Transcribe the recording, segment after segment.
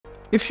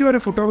If you are a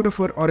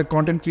photographer or a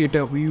content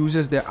creator who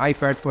uses their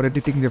iPad for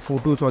editing their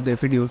photos or their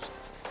videos,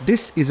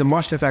 this is a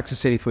must-have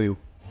accessory for you.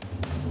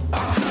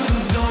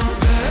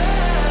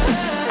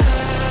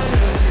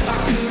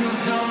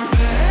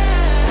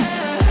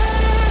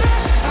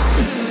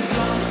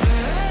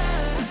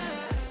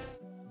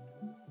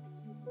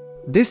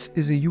 This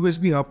is a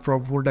USB hub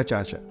from Volta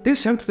charger.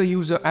 This helps the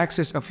user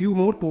access a few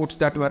more ports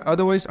that were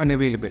otherwise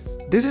unavailable.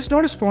 This is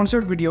not a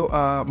sponsored video.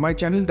 My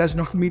channel does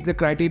not meet the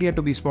criteria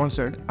to be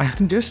sponsored. I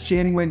am just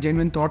sharing my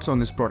genuine thoughts on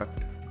this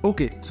product.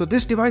 Okay, so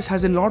this device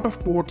has a lot of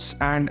ports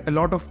and a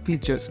lot of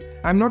features.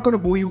 I'm not going to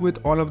bore you with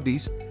all of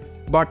these,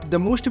 but the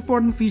most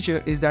important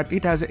feature is that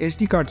it has a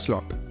SD card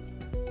slot.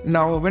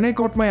 Now, when I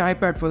got my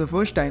iPad for the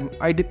first time,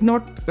 I did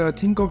not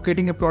think of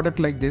getting a product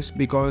like this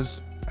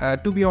because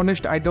to be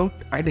honest, I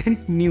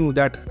didn't knew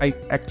that I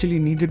actually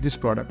needed this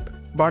product.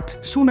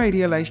 But soon I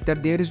realized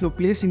that there is no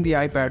place in the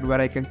iPad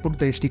where I can put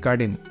the SD card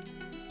in.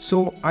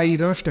 So I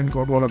rushed and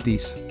got one of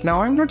these.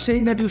 Now I'm not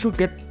saying that you should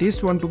get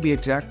this one to be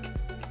exact.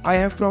 I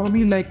have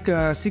probably like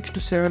 6 to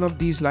 7 of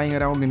these lying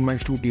around in my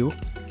studio.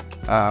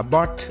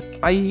 But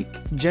I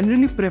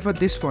generally prefer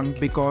this one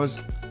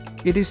because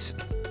it is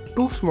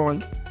too small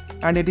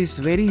and it is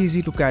very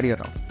easy to carry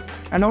around.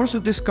 And also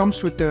this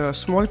comes with a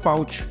small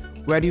pouch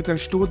where you can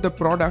store the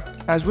product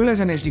as well as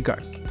an SD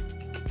card.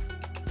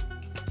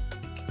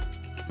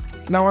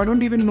 Now I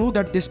don't even know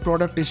that this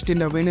product is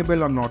still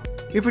available or not.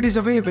 If it is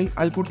available,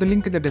 I'll put the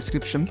link in the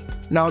description.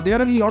 Now there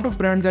are a lot of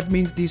brands that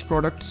make these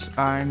products,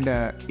 and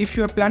if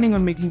you are planning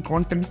on making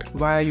content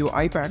via your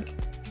iPad,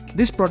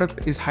 this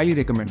product is highly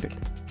recommended.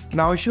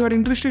 Now if you are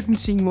interested in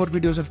seeing more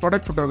videos of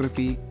product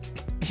photography,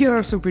 here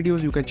are some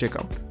videos you can check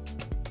out.